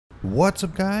What's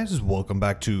up guys, welcome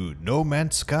back to No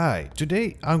Man's Sky.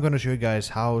 Today I'm gonna show you guys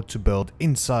how to build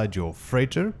inside your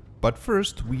freighter, but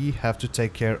first we have to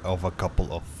take care of a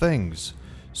couple of things.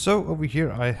 So over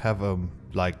here I have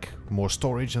like more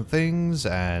storage and things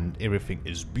and everything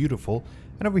is beautiful,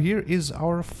 and over here is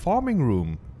our farming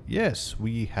room. Yes,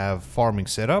 we have farming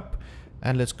set up,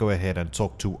 and let's go ahead and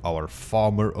talk to our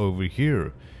farmer over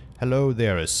here. Hello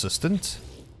there, assistant.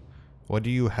 What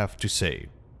do you have to say?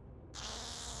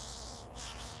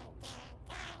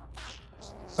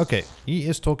 Okay, he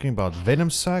is talking about venom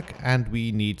sac, and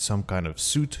we need some kind of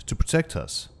suit to protect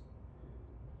us.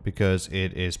 Because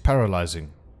it is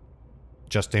paralyzing.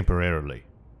 Just temporarily.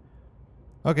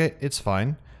 Okay, it's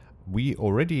fine. We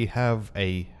already have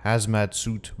a hazmat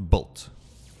suit built.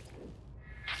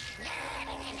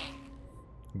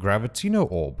 Gravitino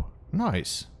orb.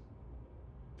 Nice.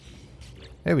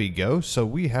 There we go. So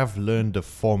we have learned the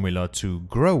formula to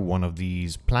grow one of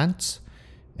these plants.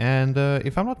 And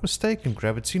if I'm not mistaken,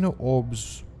 Gravitino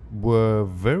orbs were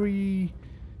very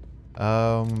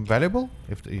valuable,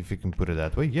 if you can put it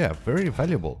that way. Yeah, very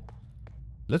valuable.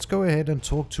 Let's go ahead and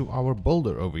talk to our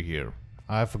builder over here.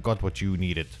 I forgot what you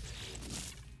needed.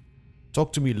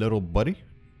 Talk to me, little buddy.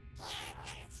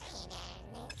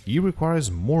 He requires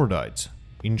Mordite.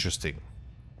 Interesting.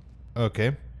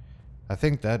 Okay. I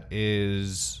think that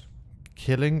is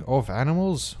killing of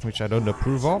animals, which I don't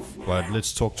approve of, but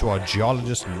let's talk to our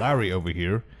geologist Larry over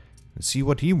here and see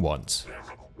what he wants.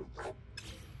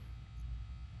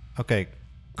 Okay,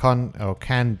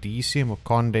 candesium or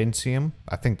condensium,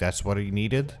 I think that's what he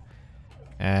needed.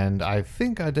 And I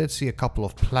think I did see a couple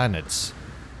of planets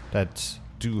that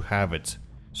do have it.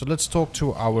 So let's talk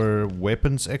to our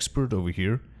weapons expert over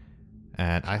here,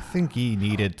 and I think he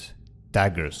needed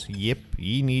daggers. Yep,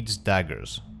 he needs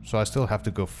daggers. So I still have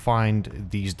to go find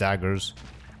these daggers.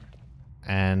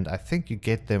 And I think you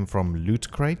get them from loot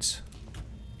crates.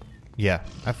 Yeah,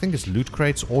 I think it's loot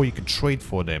crates, or you can trade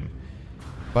for them.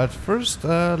 But first,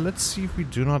 let's see if we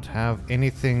do not have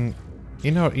anything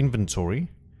in our inventory.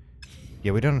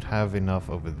 Yeah, we don't have enough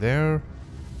over there.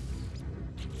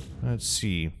 Let's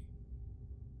see.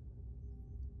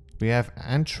 We have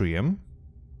antrium.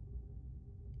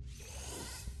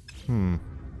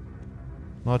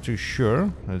 Not too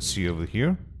sure. Let's see over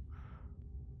here.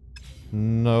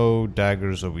 No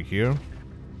daggers over here.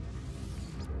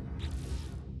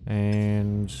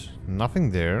 And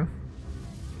nothing there.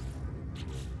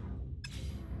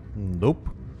 Nope.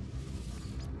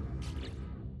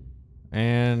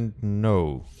 And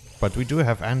no. But we do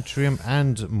have antrium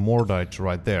and mordite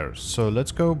right there. So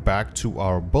let's go back to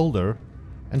our builder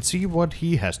and see what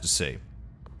he has to say.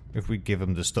 If we give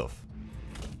him the stuff.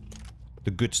 The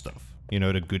good stuff. You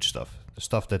know, the good stuff. The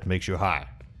stuff that makes you high.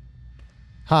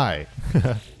 Hi.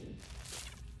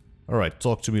 Alright,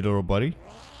 talk to me, little buddy.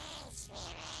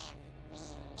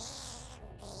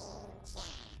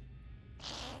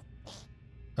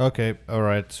 Okay,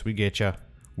 alright, we get ya.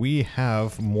 We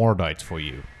have Mordite for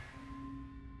you.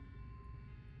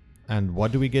 And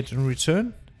what do we get in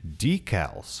return?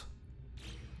 Decals.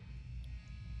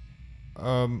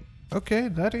 Okay,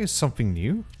 that is something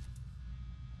new.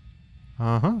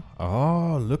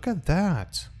 Oh, look at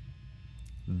that.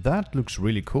 That looks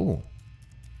really cool.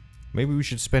 Maybe we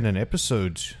should spend an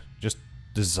episode just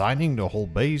designing the whole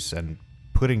base and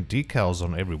putting decals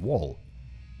on every wall.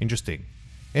 Interesting.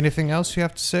 Anything else you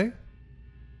have to say?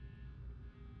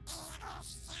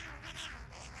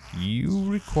 You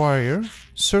require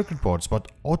circuit boards,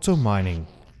 but auto mining.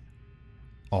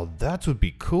 Oh, that would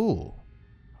be cool.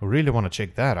 I really want to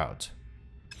check that out.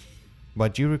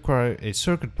 But you require a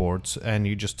circuit board, and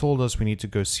you just told us we need to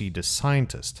go see the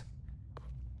scientist.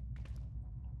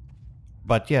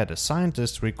 But yeah, the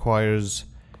scientist requires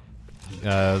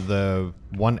the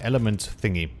one element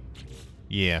thingy.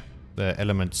 Yeah, the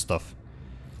element stuff.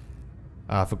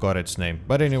 I forgot its name.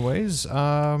 But anyways,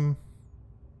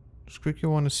 just quickly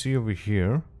want to see over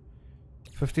here.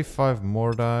 55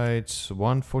 Mordite,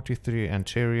 143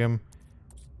 Anterium.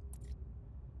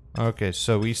 Okay,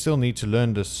 so we still need to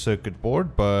learn the circuit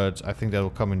board, but I think that will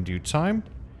come in due time.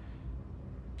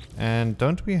 And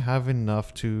don't we have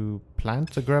enough to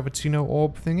plant the Gravitino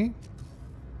orb thingy?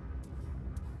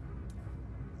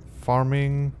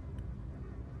 Farming.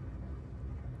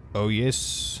 Oh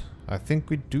yes, I think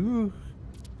we do.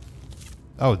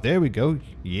 Oh, there we go.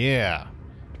 Yeah,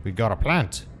 we got a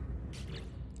plant.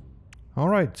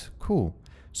 Alright, cool.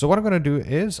 So what I'm going to do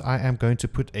is I am going to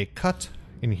put a cut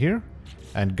in here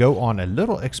and go on a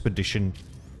little expedition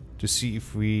to see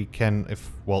if we can,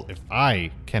 if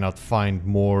I cannot find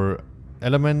more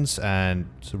elements and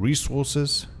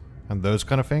resources and those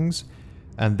kind of things.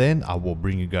 and then I will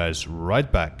bring you guys right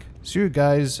back. See you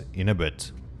guys in a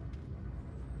bit.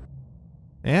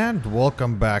 And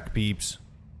welcome back, peeps.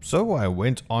 So I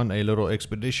went on a little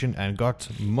expedition and got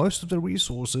most of the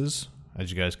resources,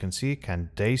 as you guys can see,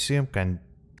 candasium,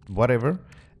 whatever,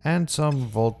 and some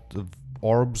vault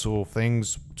orbs or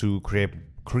things to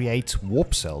create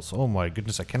warp cells. Oh my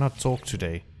goodness, I cannot talk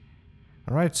today.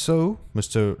 Alright, so,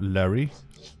 Mr. Larry,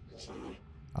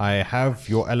 I have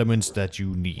your elements that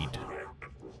you need.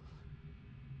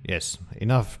 Yes,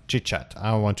 enough chit-chat.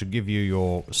 I want to give you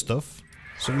your stuff,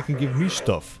 so you can give me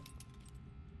stuff.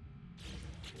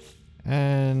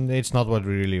 And it's not what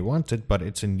we really wanted, but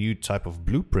it's a new type of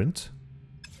blueprint.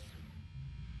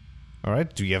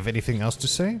 Alright, do you have anything else to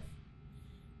say?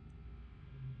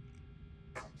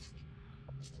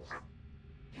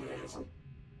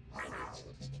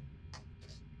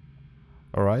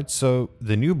 Alright, so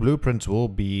the new blueprint will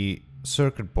be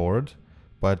circuit board,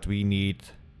 but we need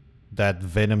that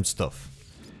venom stuff.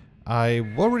 I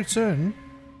will return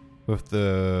with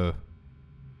the...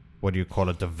 what do you call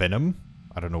it? The venom?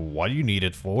 I don't know what you need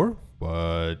it for,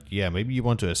 but yeah, maybe you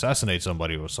want to assassinate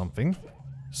somebody or something.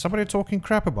 Somebody talking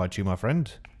crap about you, my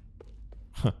friend.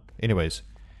 Anyways.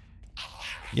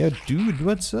 Yeah, dude,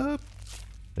 what's up?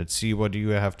 Let's see, what do you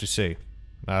have to say?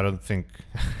 I don't think...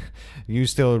 you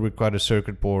still require a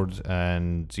circuit board,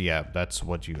 and yeah, that's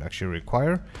what you actually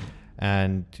require.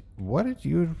 And what did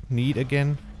you need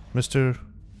again, Mr.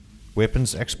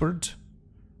 Weapons Expert?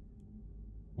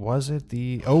 Was it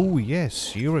the... oh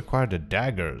yes, you require the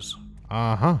daggers.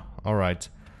 Uh-huh, alright.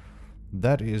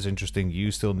 That is interesting,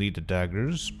 you still need the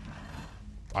daggers.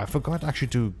 I forgot actually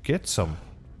to get some.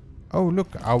 Oh look,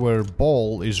 our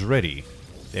ball is ready.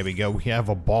 There we go, we have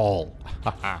a ball.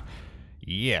 Haha.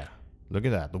 Yeah, look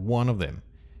at that, the one of them.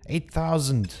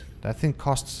 8,000, that thing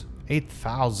costs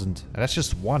 8,000. That's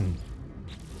just one.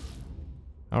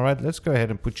 Alright, let's go ahead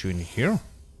and put you in here.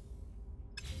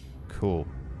 Cool.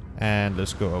 And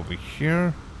let's go over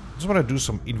here. Just want to do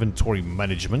some inventory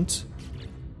management.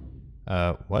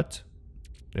 What?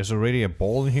 There's already a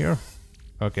ball in here?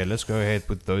 Okay, let's go ahead and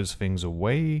put those things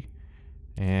away.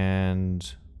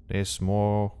 And there's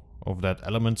more of that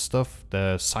element stuff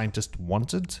the scientist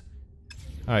wanted.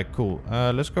 Alright, cool.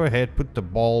 Let's go ahead, put the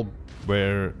ball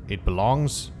where it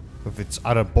belongs with its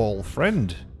other ball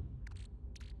friend.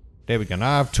 There we go.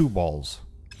 Now I have two balls.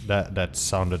 That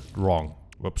sounded wrong.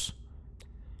 Whoops.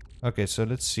 Okay, so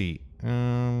let's see.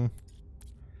 A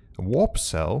warp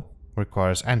cell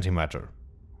requires antimatter.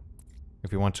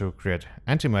 If we want to create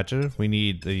antimatter, we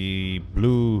need the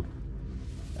blue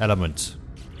element.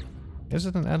 Is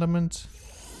it an element?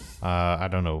 I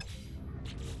don't know.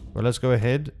 Well, let's go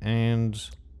ahead and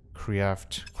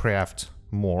craft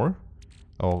more.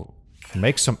 Oh,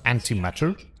 make some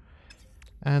antimatter.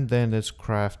 And then let's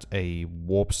craft a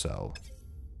warp cell.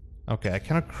 Okay, I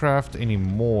cannot craft any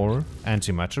more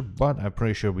antimatter, but I'm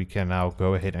pretty sure we can now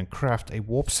go ahead and craft a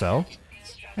warp cell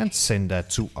and send that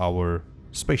to our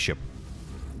spaceship.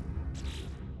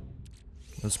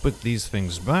 Let's put these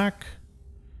things back,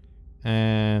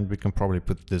 and we can probably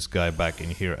put this guy back in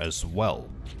here as well.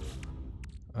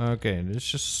 Okay, let's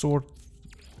just sort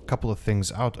a couple of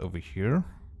things out over here.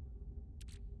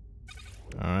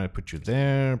 Alright, put you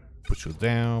there, put you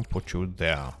there, put you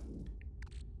there.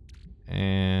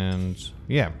 And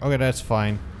yeah, okay, that's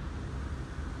fine.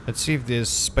 Let's see if there's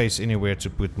space anywhere to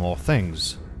put more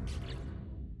things.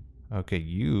 Okay,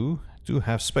 you do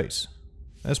have space.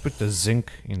 Let's put the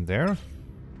zinc in there.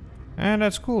 And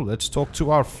that's cool. Let's talk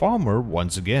to our farmer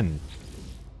once again.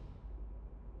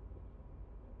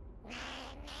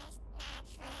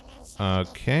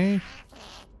 Okay.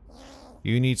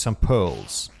 You need some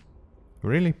pearls.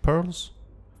 Really? Pearls?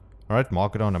 Alright,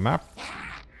 mark it on the map.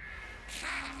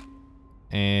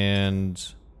 And...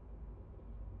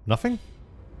 nothing?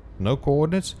 No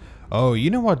coordinates? Oh, you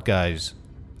know what, guys?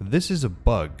 This is a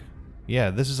bug. Yeah,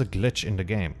 this is a glitch in the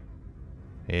game.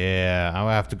 Yeah, I'll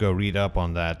have to go read up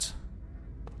on that.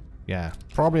 Yeah,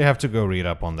 probably have to go read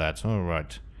up on that.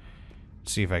 Alright.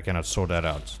 See if I cannot sort that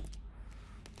out.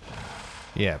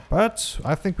 Yeah, but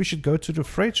I think we should go to the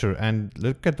freighter and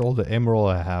look at all the emerald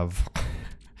I have.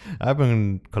 I've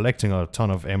been collecting a ton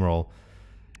of emerald.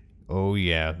 Oh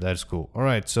yeah, that's cool.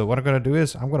 Alright, so what I'm gonna do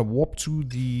is I'm gonna warp to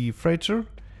the freighter,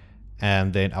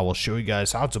 and then I will show you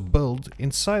guys how to build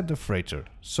inside the freighter.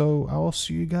 So I will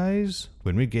see you guys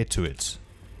when we get to it.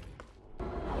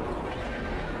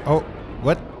 Oh,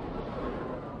 what?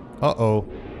 Uh-oh.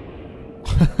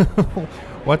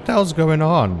 What the hell's going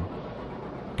on?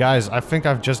 Guys, I think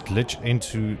I've just glitched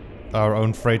into our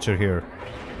own freighter here.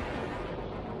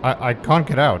 I can't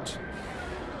get out.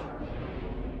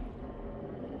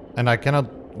 And I cannot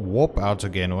warp out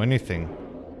again or anything.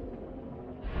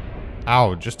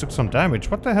 Ow, just took some damage.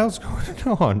 What the hell's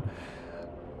going on?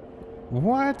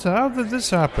 What? How did this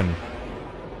happen?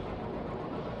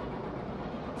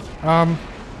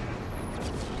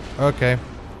 Okay.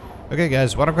 Okay,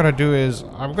 guys, what I'm gonna do is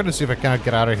I'm gonna see if I can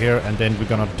get out of here, and then we're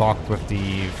gonna dock with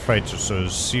the freighter. So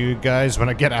see you guys when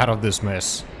I get out of this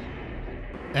mess.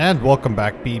 And welcome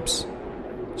back, peeps.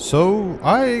 So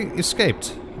I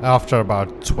escaped after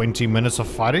about 20 minutes of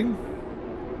fighting.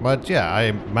 But yeah,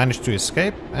 I managed to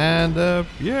escape, and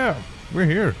yeah, we're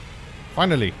here.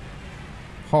 Finally.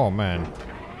 Oh man.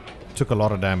 Took a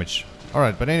lot of damage.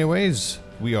 Alright, but anyways,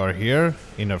 we are here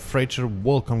in a freighter.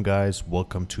 Welcome, guys.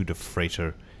 Welcome to the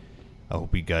freighter. I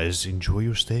hope you guys enjoy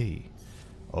your stay.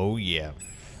 Oh yeah.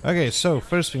 Okay, so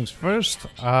first things first,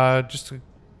 just to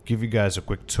give you guys a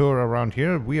quick tour around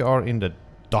here. We are in the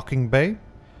docking bay.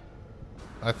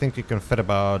 I think you can fit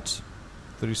about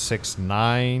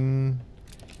 9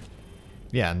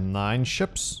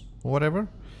 ships or whatever.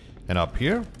 And up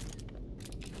here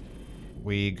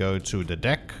we go to the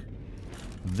deck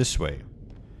this way.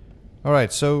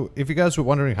 Alright, so if you guys were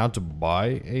wondering how to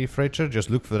buy a freighter, just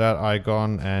look for that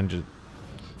icon and just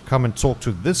come and talk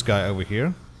to this guy over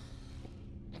here.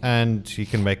 And he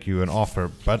can make you an offer.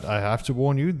 But I have to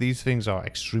warn you, these things are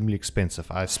extremely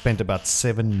expensive. I spent about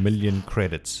 7 million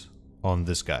credits on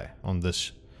this guy, on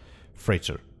this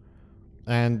freighter.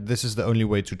 And this is the only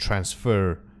way to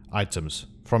transfer items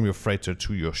from your freighter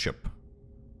to your ship.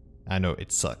 I know,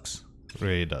 it sucks. It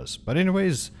really does. But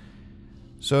anyways,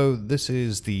 so this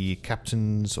is the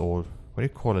captain's, or what do you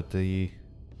call it?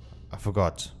 I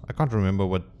forgot. I can't remember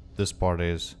what this part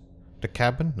is. The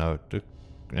cabin? No,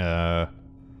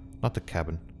 not the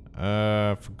cabin.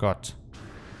 Forgot.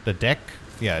 The deck?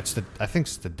 Yeah, I think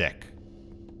it's the deck.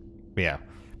 Yeah.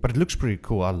 But it looks pretty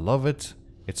cool. I love it.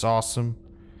 It's awesome.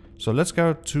 So let's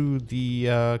go to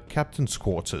the captain's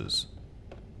quarters.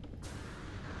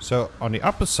 So on the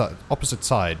opposite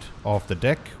side of the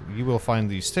deck, you will find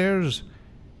these stairs.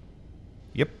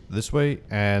 Yep, this way.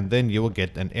 And then you will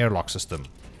get an airlock system.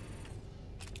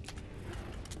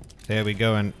 There we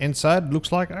go. And inside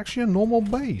looks like actually a normal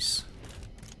base.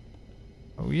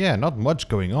 Oh yeah, not much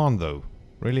going on though.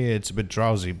 Really, it's a bit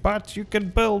drowsy. But you can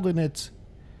build in it.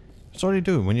 That's all you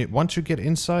do. Once you get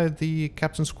inside the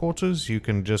captain's quarters, you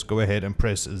can just go ahead and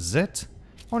press Z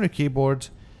on your keyboard,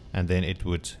 and then it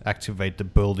would activate the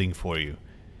building for you.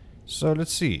 So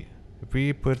let's see. If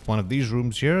we put one of these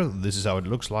rooms here, this is how it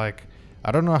looks like.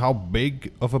 I don't know how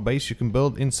big of a base you can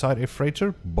build inside a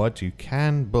freighter, but you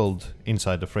can build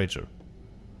inside the freighter.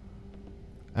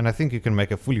 And I think you can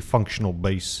make a fully functional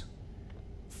base,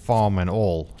 farm and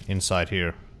all, inside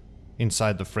here.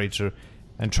 Inside the freighter,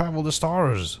 and travel the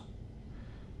stars.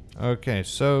 Okay,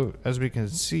 so as we can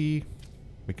see,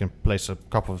 we can place a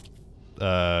couple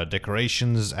of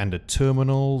decorations and the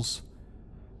terminals.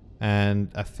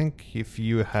 And I think if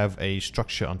you have a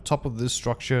structure on top of this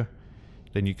structure,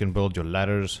 then you can build your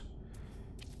ladders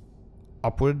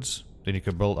upwards. Then you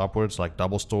can build upwards like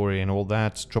double story and all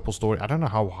that, triple story. I don't know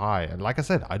how high. And like I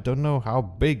said, I don't know how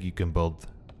big you can build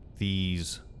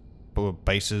these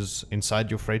bases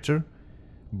inside your freighter.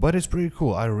 But it's pretty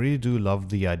cool. I really do love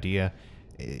the idea.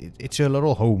 It's your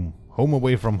little home. Home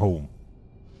away from home.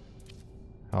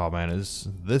 Oh man,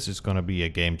 this is gonna be a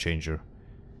game changer.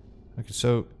 Okay,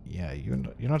 so yeah, you're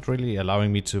not really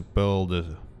allowing me to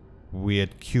build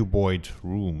weird cuboid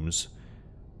rooms,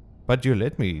 but you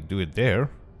let me do it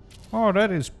there. Oh, that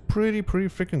is pretty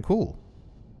freaking cool.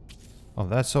 Oh,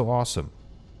 that's so awesome.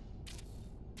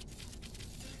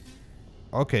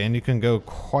 Okay, and you can go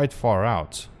quite far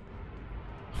out.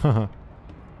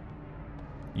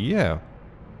 Yeah.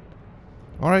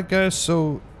 Alright guys,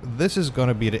 so this is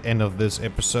gonna be the end of this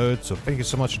episode. So thank you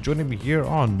so much for joining me here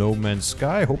on No Man's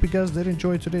Sky. Hope you guys did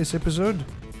enjoy today's episode.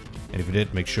 And if you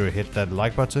did, make sure to hit that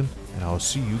like button. And I'll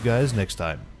see you guys next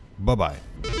time. Bye bye.